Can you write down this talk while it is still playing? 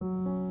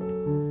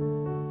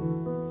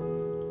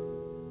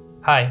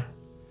Hi,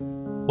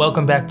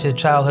 welcome back to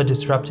Childhood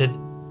Disrupted.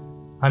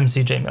 I'm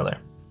CJ Miller.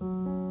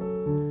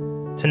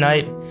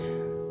 Tonight,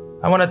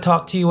 I want to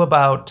talk to you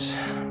about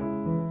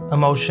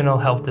emotional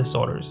health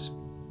disorders.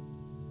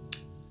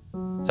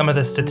 Some of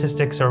the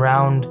statistics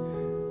around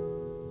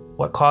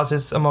what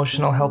causes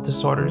emotional health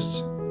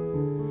disorders,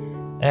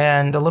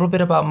 and a little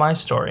bit about my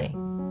story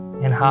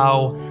and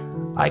how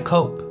I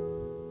cope,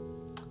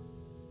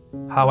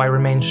 how I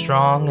remain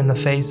strong in the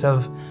face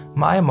of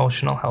my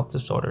emotional health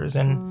disorders,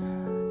 and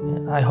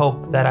I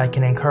hope that I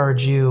can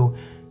encourage you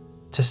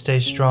to stay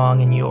strong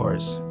in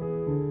yours.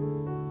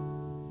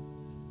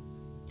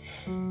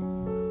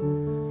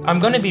 I'm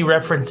going to be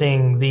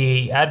referencing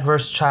the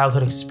Adverse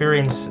Childhood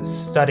Experience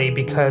study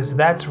because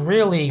that's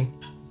really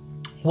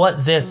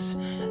what this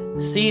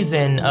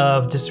season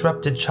of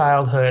Disrupted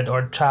Childhood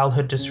or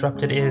Childhood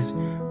Disrupted is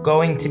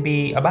going to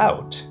be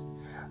about.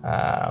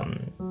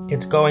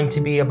 It's going to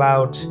be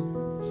about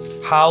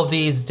how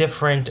these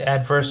different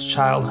adverse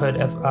childhood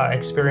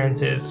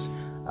experiences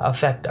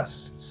affect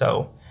us.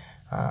 So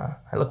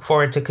I look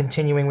forward to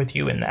continuing with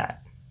you in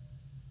that.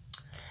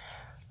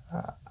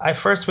 I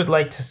first would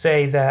like to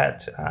say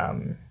that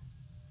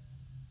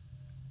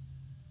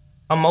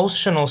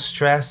emotional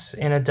stress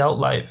in adult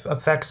life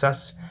affects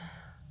us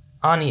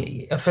on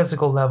a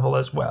physical level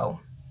as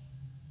well.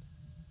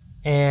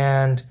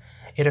 And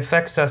it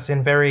affects us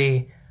in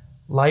very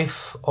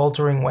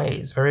life-altering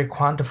ways, very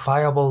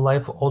quantifiable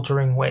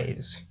life-altering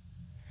ways.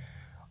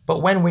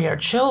 But when we are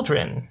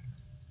children,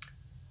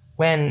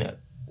 when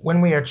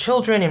we are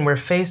children and we're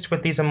faced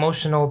with these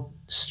emotional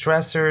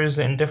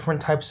stressors and different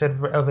types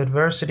of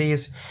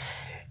adversities,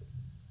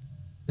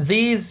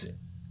 these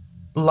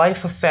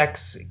life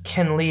effects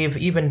can leave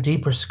even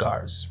deeper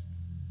scars.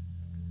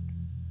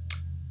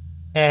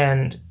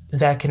 And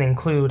that can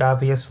include,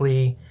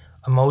 obviously,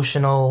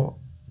 emotional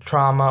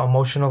trauma,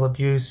 emotional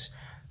abuse,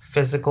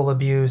 physical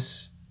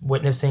abuse,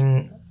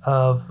 witnessing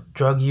of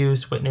drug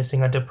use,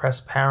 witnessing a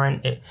depressed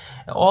parent.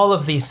 All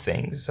of these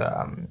things,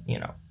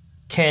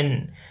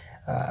 can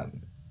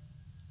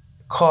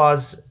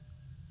cause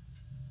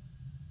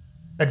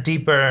a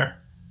deeper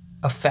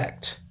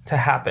effect to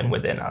happen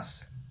within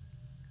us.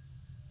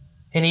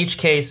 In each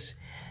case,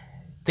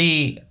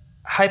 the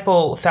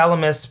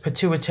hypothalamus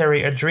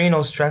pituitary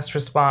adrenal stress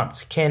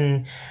response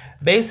can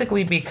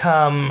basically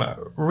become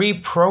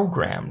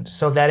reprogrammed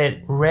so that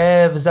it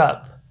revs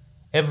up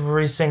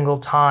every single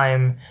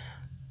time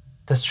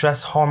the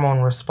stress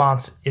hormone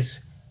response is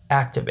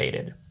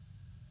activated.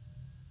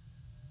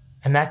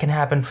 And that can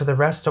happen for the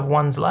rest of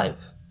one's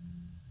life.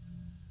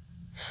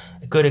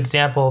 A good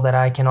example that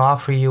I can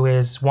offer you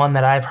is one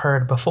that I've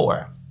heard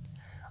before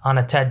on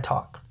a TED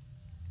Talk.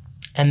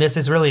 And this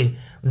is really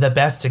the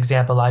best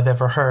example I've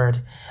ever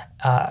heard,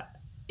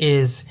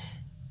 is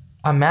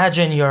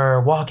imagine you're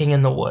walking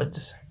in the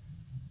woods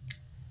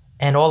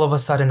and all of a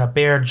sudden a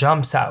bear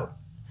jumps out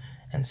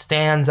and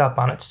stands up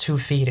on its 2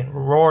 feet and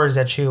roars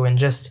at you, and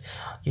just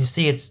you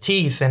see its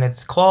teeth and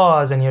its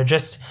claws, and you're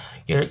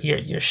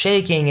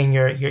shaking, and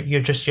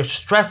your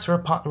stress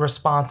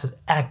response is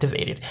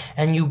activated,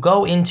 and you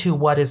go into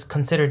what is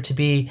considered to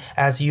be,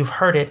 as you've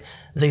heard it,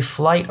 the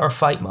flight or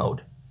fight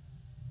mode.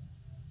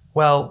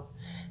 Well,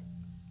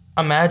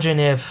 imagine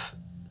if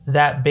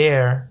that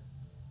bear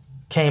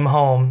came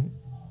home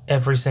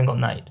every single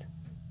night.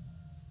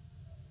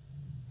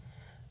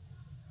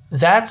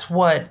 That's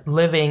what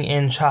living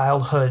in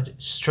childhood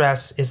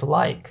stress is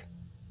like.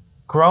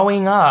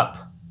 Growing up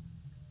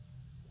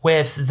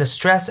with the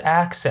stress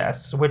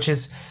axis, which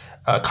is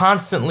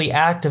constantly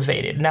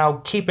activated.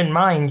 Now, keep in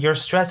mind, your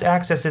stress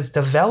axis is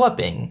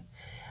developing,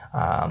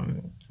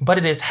 but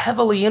it is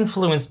heavily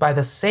influenced by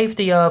the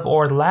safety of,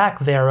 or lack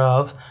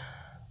thereof,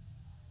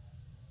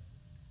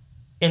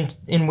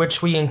 in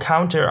which we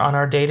encounter on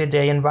our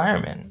day-to-day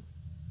environment.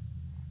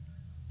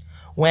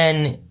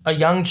 When a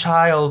young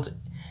child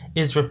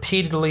is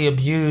repeatedly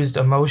abused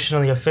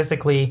emotionally or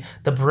physically,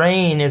 the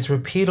brain is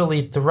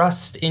repeatedly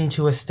thrust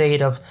into a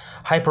state of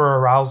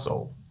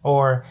hyperarousal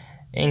or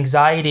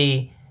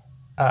anxiety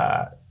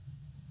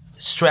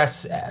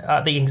stress.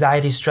 The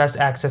anxiety stress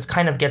axis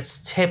kind of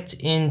gets tipped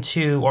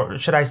into, or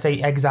should I say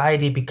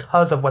anxiety,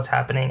 because of what's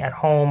happening at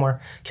home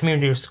or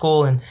community or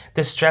school, and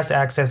this stress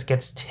axis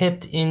gets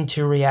tipped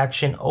into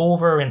reaction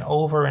over and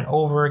over and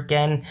over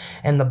again,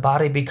 and the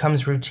body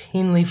becomes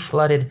routinely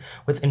flooded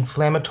with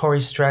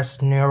inflammatory stress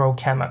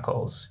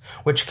neurochemicals,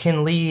 which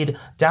can lead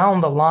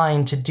down the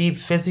line to deep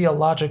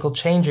physiological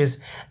changes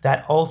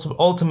that also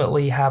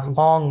ultimately have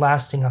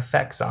long-lasting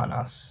effects on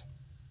us.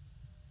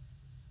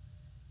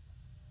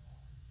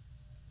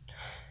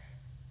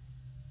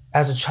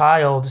 As a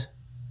child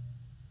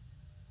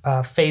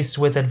faced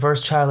with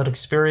adverse childhood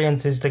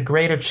experiences, the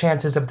greater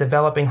chances of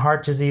developing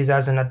heart disease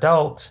as an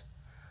adult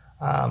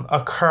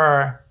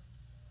occur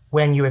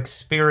when you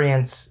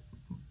experience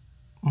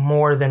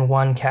more than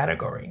one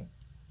category.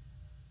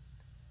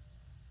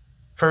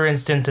 For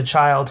instance, a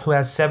child who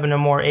has 7 or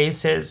more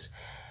ACEs,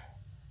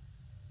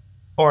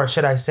 or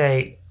should I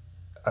say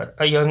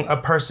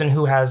a person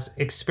who has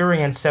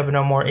experienced 7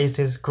 or more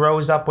ACEs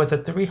grows up with a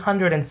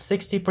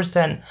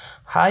 360%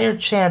 higher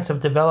chance of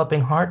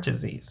developing heart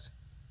disease.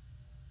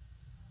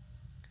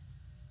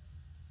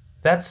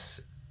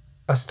 That's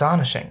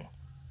astonishing.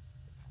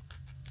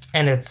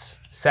 And it's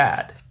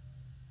sad.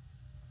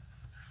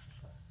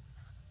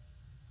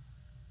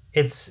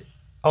 It's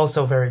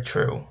also very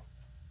true.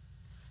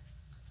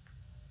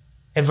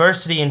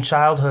 Adversity in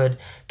childhood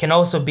can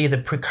also be the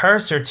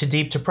precursor to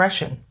deep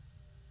depression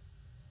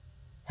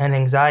and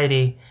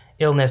anxiety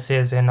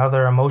illnesses and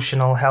other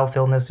emotional health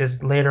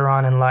illnesses later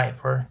on in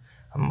life, or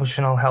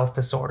emotional health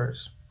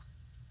disorders.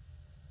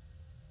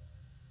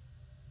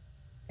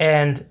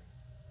 And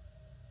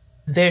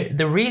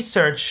the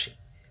research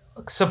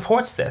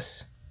supports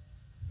this.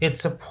 It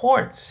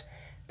supports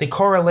the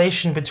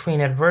correlation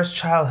between adverse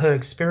childhood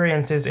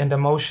experiences and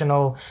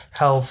emotional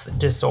health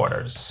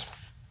disorders.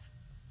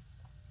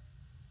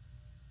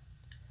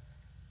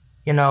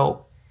 You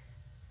know,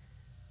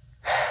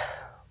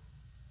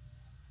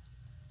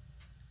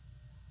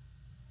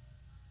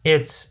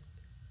 it's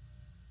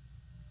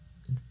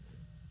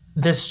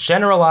this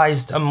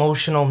generalized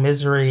emotional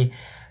misery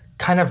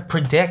kind of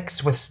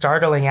predicts with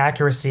startling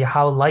accuracy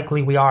how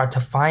likely we are to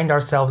find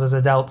ourselves as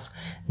adults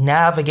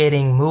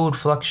navigating mood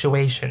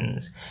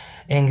fluctuations,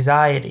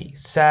 anxiety,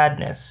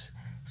 sadness,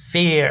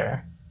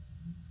 fear,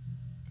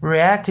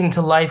 reacting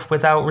to life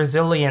without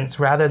resilience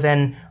rather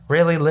than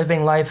really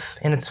living life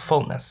in its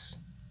fullness.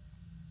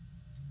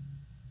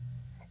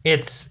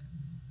 It's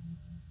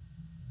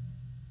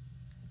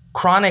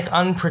chronic,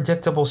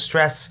 unpredictable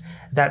stress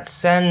that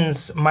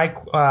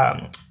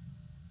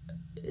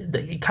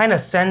it kind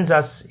of sends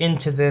us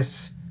into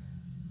this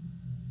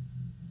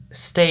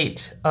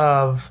state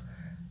of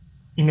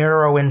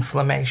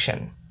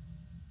neuroinflammation.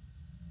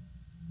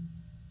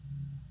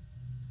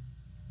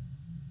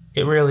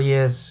 It really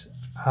is.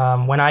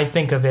 When I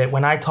think of it,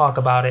 when I talk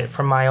about it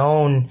from my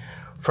own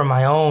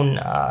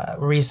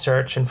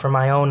research and from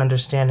my own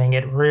understanding,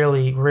 it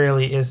really,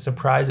 really is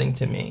surprising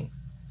to me.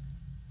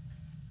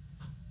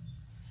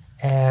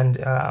 And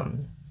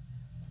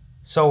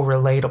so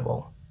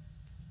relatable.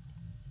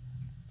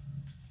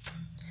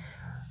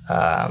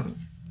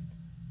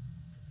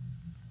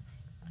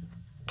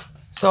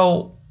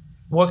 So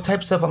what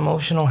types of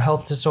emotional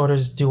health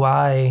disorders do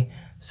I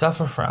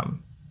suffer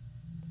from?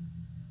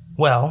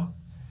 Well,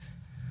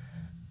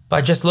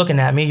 by just looking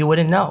at me, you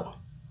wouldn't know.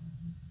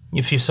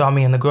 If you saw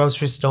me in the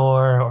grocery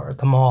store or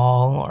the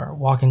mall or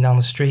walking down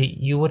the street,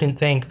 you wouldn't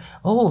think,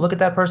 oh, look at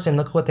that person,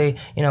 look what they,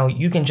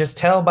 you can just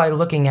tell by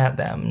looking at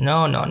them.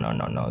 No,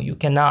 you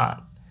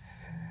cannot.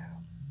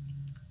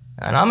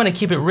 And I'm going to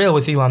keep it real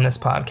with you on this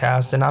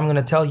podcast, and I'm going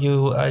to tell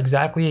you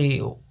exactly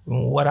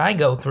what I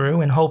go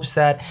through in hopes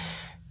that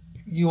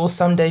you will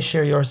someday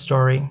share your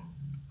story.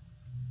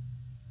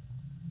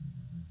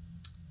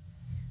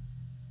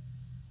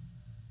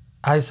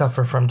 I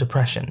suffer from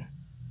depression.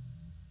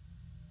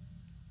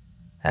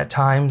 At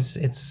times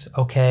it's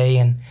okay,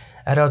 and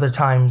at other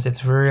times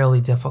it's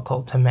really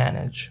difficult to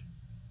manage.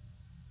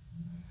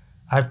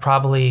 I've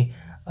probably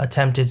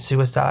attempted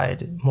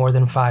suicide more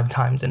than 5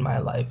 times in my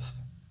life.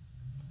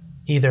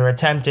 Either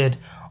attempted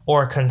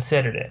or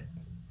considered it.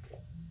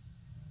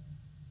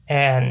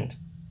 And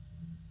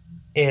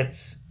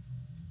it's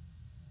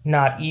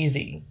not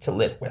easy to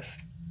live with.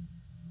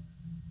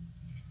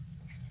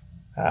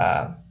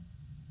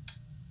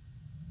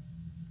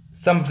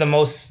 Some of the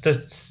most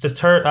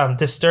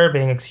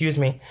disturbing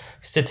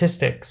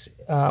statistics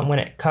when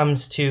it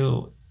comes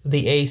to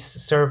the ACE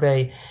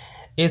survey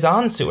is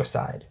on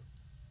suicide.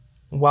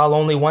 While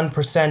only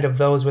 1% of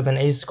those with an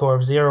ACE score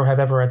of 0 have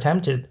ever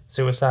attempted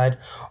suicide,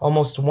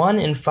 almost 1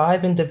 in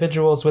 5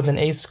 individuals with an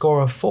ACE score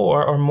of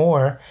 4 or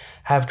more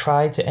have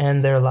tried to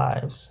end their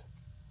lives.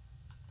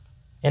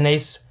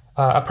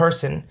 A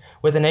person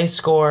with an ACE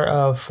score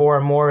of 4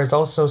 or more is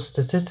also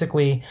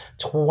statistically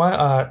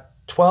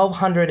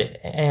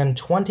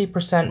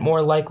 1,220%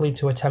 more likely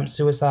to attempt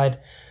suicide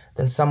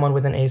than someone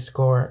with an ACE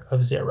score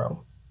of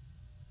 0.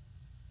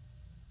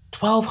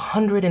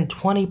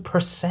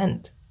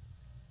 1,220%.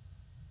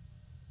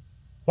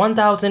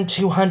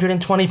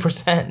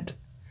 1,220%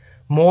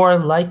 more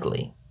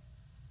likely.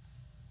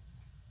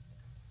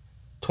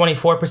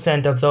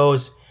 24% of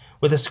those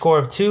with a score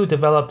of 2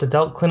 developed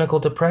adult clinical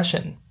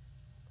depression.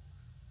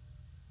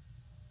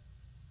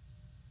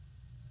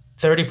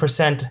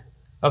 30%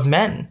 of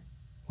men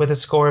with a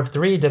score of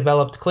 3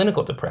 developed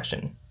clinical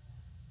depression,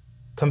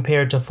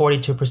 compared to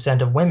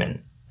 42% of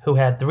women who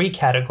had 3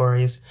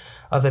 categories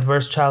of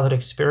adverse childhood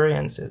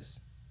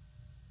experiences.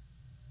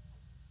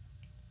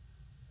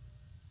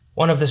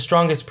 One of the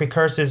strongest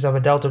precursors of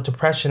adult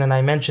depression, and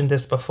I mentioned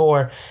this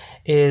before,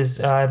 is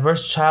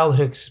adverse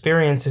childhood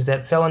experiences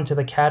that fell into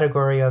the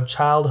category of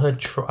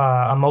childhood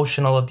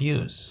emotional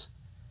abuse,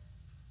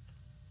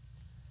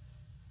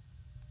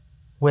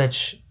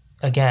 which,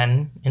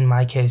 again, in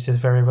my case, is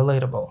very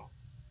relatable.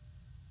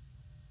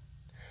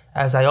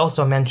 As I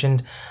also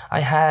mentioned,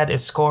 I had a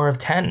score of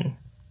 10.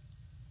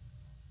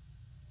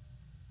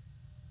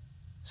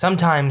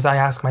 Sometimes I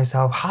ask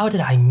myself, how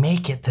did I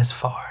make it this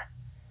far?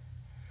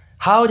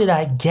 How did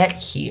I get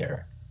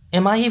here?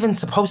 Am I even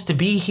supposed to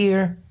be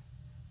here?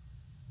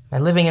 Am I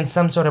living in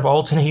some sort of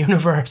alternate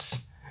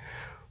universe?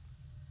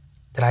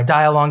 Did I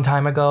die a long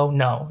time ago?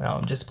 No,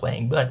 I'm just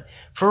playing. But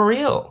for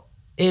real,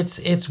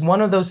 it's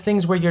one of those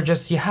things where you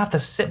have to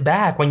sit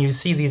back when you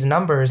see these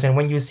numbers and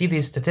when you see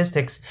these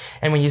statistics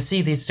and when you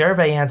see these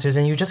survey answers,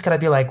 and you just gotta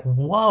be like,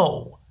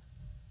 whoa.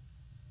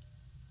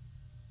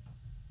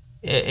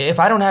 If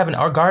I don't have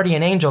our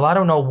guardian angel, I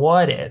don't know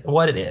what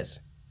it is.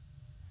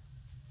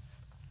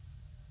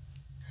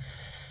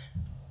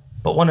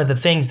 But one of the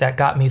things that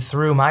got me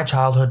through my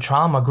childhood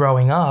trauma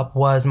growing up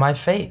was my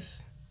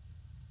faith.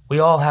 We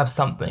all have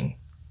something.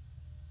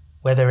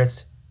 Whether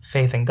it's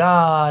faith in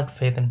God,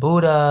 faith in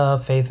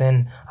Buddha, faith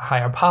in a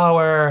higher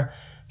power,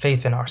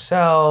 faith in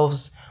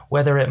ourselves,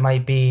 whether it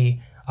might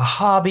be a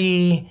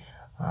hobby,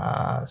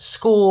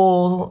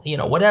 school,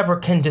 whatever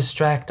can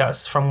distract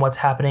us from what's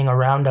happening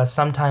around us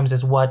sometimes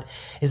is what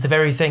is the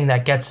very thing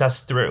that gets us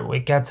through.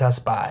 It gets us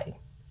by.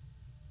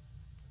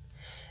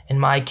 In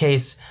my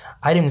case,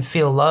 I didn't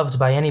feel loved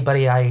by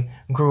anybody I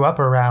grew up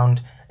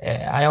around.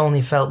 I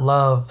only felt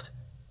loved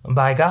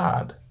by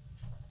God,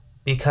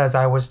 because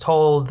I was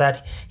told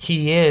that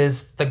he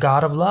is the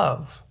God of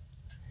love.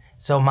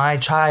 So my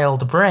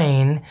child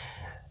brain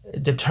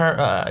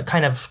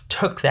kind of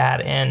took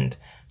that and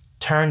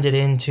turned it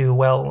into,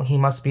 well, he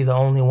must be the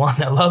only one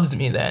that loves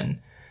me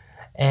then.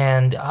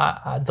 And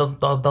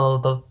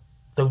the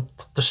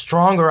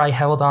stronger I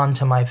held on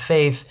to my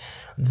faith,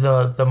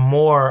 the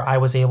more I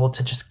was able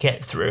to just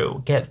get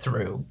through.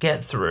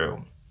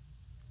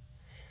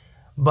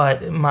 But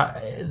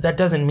that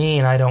doesn't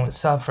mean I don't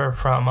suffer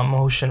from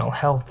emotional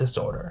health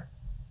disorder.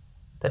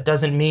 That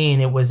doesn't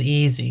mean it was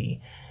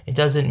easy. It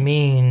doesn't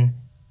mean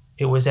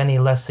it was any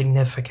less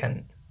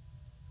significant.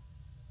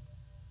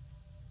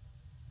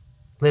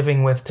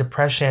 Living with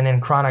depression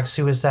and chronic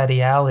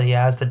suicidality,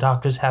 as the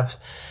doctors have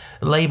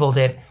labeled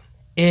it,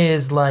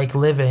 is like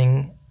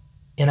living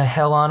in a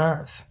hell on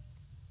earth.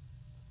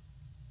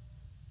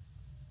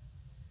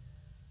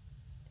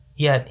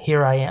 Yet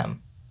here I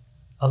am,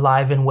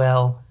 alive and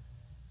well,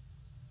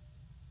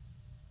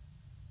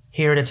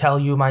 here to tell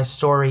you my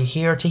story,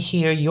 here to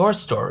hear your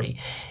story,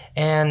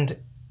 and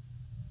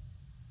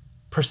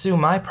pursue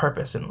my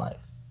purpose in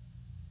life.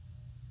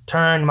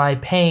 Turn my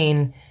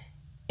pain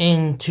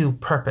into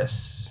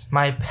purpose,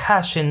 my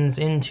passions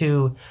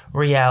into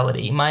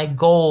reality, my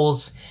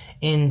goals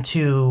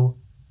into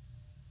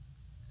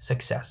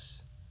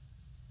success.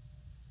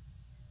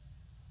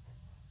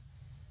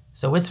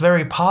 So it's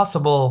very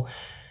possible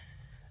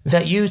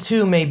that you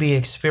too may be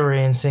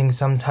experiencing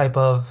some type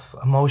of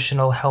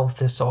emotional health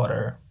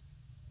disorder.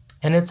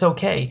 And it's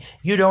okay.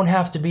 You don't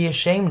have to be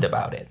ashamed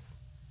about it.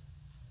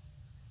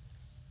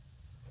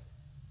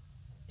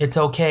 It's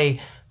okay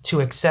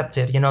to accept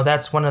it.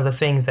 That's one of the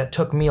things that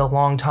took me a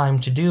long time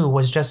to do,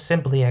 was just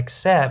simply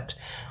accept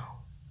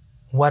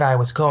what I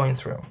was going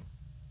through.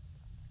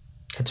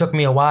 It took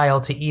me a while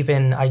to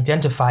even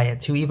identify it,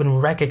 to even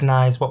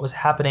recognize what was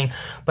happening.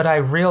 But I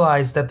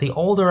realized that the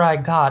older I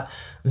got,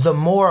 the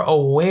more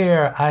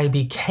aware I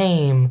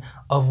became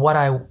of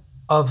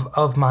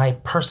of my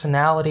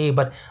personality,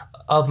 but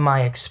of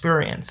my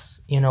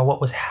experience,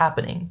 what was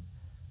happening.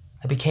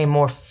 I became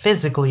more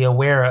physically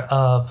aware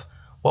of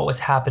what was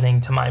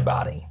happening to my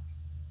body.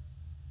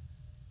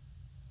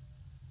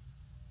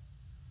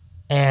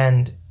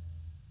 And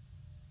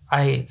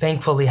I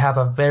thankfully have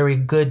a very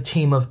good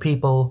team of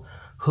people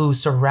who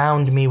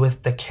surround me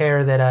with the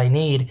care that I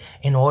need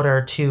in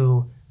order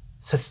to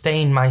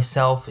sustain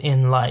myself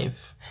in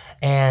life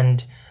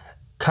and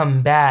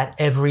combat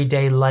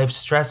everyday life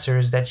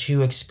stressors that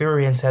you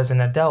experience as an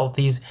adult,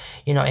 these,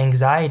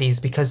 anxieties.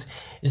 Because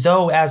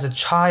though as a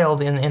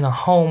child in a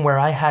home where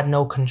I had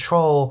no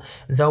control,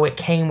 though it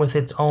came with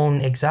its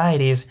own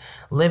anxieties,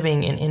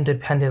 living an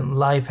independent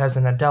life as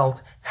an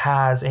adult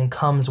has and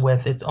comes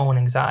with its own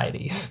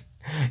anxieties,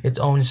 its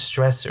own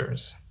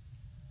stressors.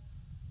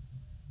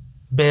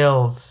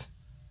 Bills,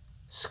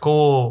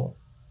 school,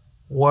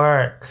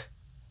 work,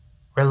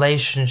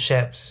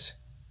 relationships.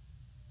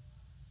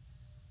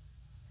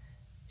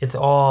 It's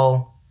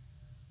all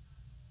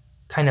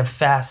kind of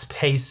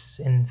fast-paced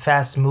and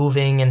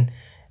fast-moving, and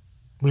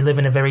we live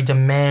in a very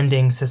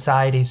demanding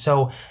society.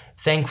 So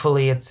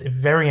thankfully, it's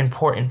very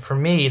important for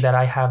me that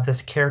I have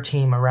this care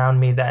team around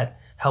me that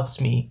helps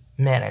me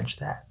manage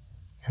that.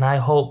 And I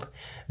hope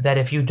that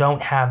if you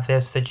don't have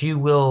this, that you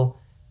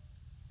will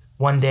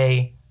one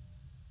day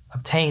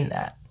obtain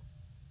that.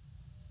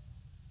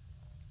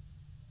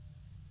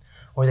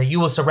 Or that you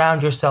will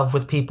surround yourself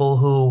with people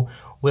who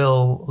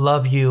will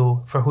love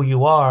you for who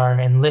you are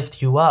and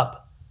lift you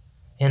up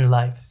in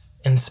life,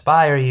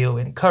 inspire you,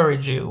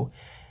 encourage you,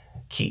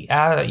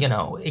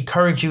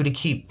 encourage you to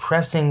keep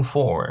pressing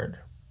forward.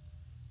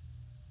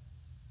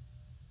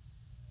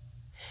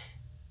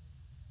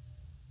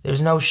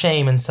 There's no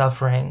shame in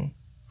suffering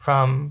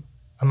from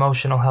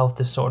emotional health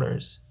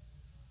disorders.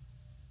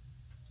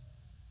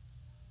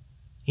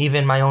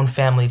 Even my own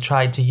family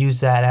tried to use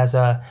that as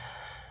a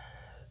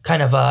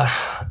kind of a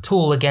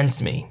tool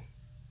against me.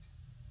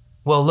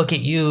 Well, look at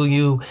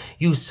you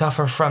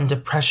suffer from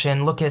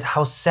depression. Look at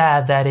how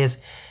sad that is.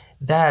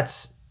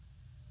 That's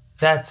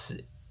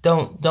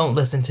don't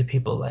listen to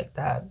people like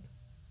that.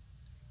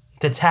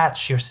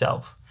 Detach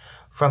yourself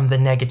from the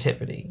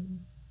negativity.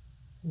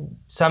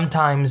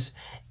 Sometimes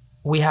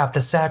we have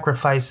to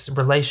sacrifice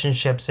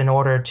relationships in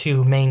order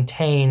to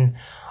maintain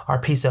our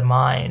peace of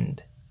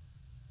mind,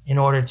 in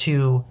order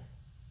to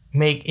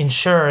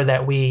ensure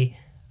that we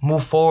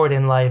move forward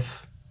in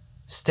life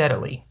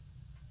steadily,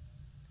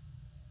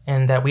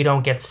 and that we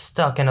don't get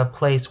stuck in a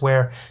place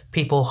where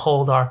people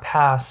hold our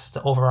past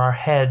over our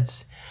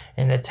heads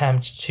in an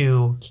attempt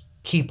to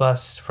keep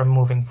us from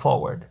moving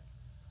forward.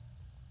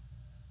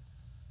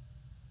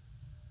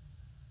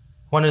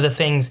 One of the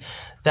things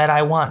that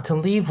I want to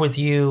leave with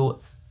you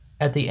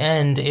at the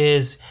end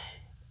is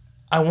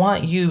I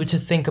want you to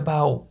think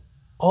about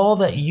all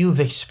that you've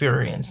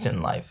experienced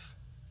in life.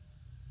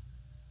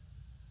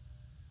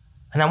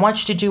 And I want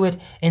you to do it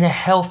in a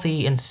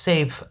healthy and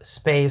safe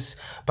space,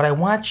 but I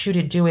want you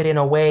to do it in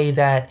a way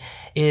that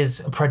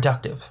is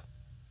productive.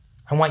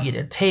 I want you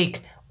to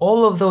take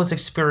all of those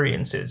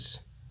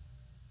experiences.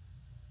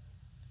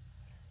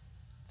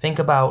 Think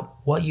about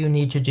what you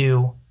need to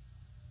do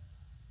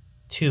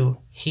to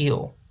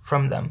heal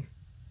from them.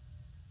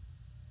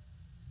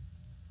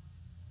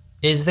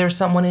 Is there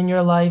someone in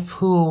your life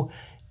who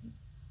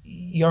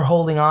you're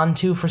holding on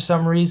to for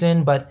some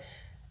reason, but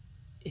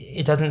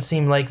it doesn't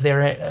seem like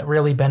they're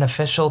really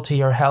beneficial to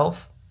your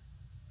health?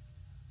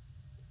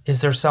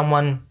 Is there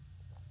someone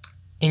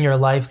in your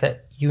life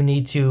that you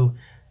need to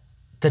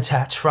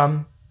detach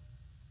from,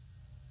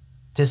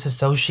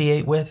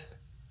 disassociate with?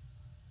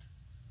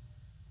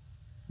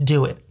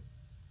 Do it.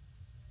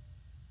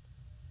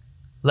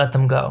 Let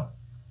them go.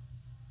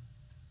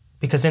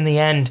 Because in the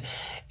end,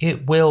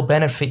 it will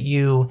benefit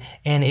you,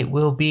 and it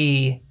will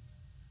be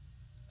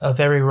a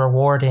very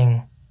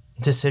rewarding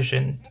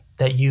decision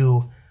that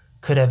you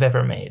could have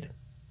ever made.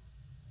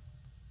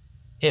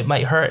 It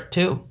might hurt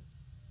too,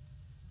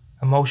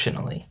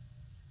 emotionally.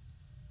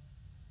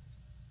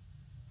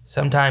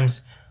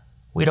 Sometimes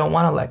we don't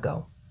want to let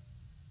go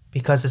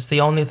because it's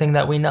the only thing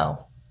that we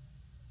know.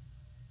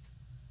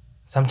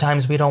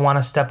 Sometimes we don't want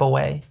to step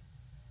away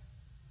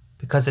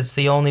because it's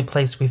the only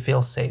place we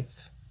feel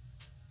safe.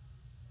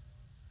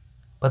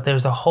 But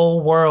there's a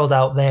whole world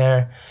out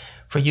there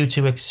for you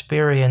to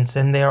experience,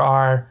 and there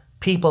are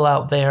people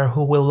out there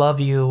who will love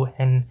you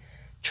and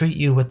treat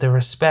you with the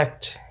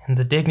respect and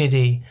the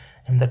dignity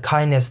and the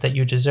kindness that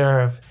you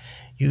deserve.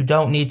 You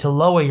don't need to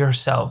lower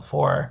yourself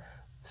or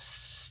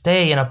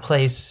stay in a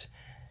place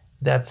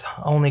that's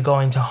only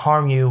going to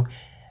harm you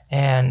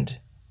and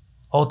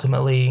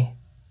ultimately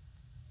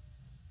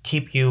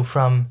keep you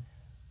from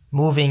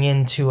moving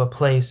into a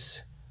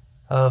place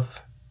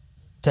of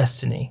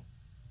destiny.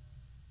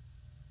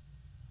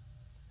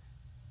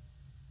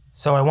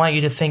 So I want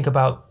you to think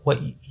about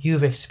what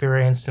you've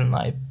experienced in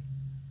life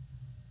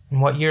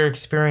and what you're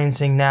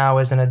experiencing now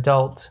as an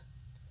adult,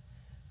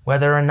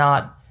 whether or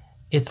not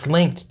it's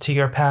linked to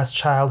your past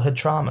childhood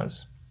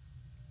traumas.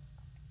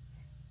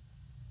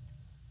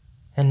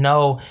 And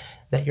know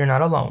that you're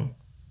not alone.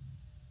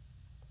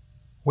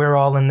 We're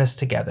all in this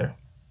together.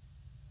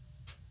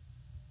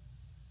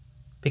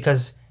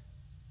 Because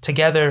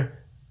together,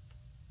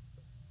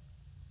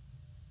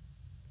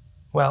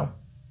 well,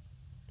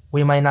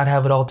 we might not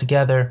have it all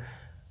together,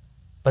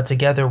 but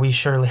together we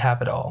surely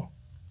have it all.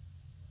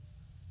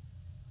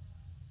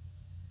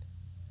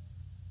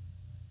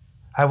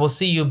 I will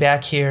see you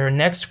back here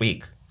next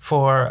week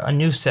for a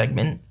new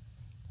segment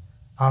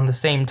on the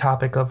same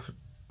topic of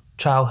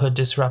childhood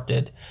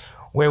disrupted,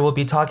 where we'll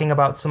be talking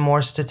about some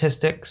more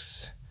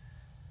statistics,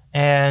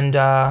 and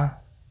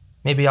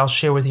maybe I'll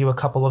share with you a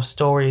couple of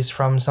stories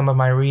from some of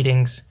my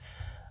readings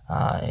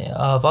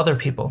of other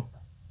people.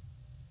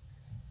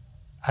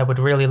 I would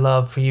really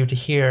love for you to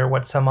hear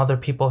what some other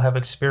people have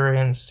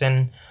experienced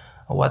and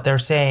what they're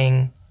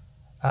saying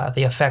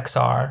the effects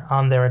are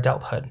on their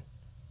adulthood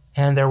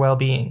and their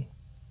well-being.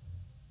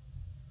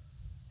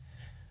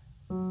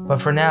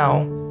 But for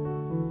now,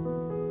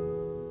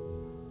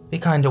 be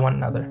kind to one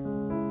another.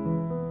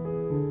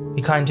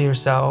 Be kind to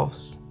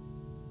yourselves.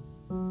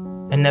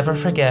 And never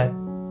forget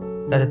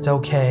that it's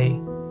okay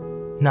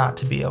not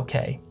to be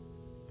okay.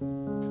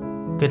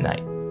 Good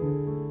night.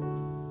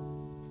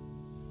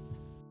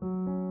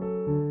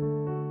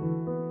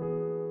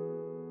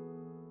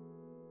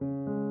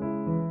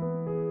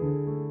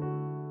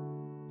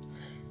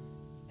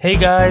 Hey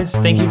guys,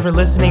 thank you for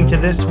listening to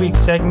this week's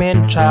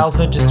segment,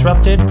 Childhood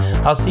Disrupted.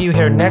 I'll see you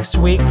here next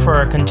week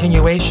for a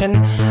continuation.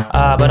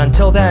 But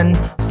until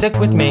then, stick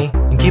with me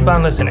and keep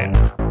on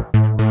listening.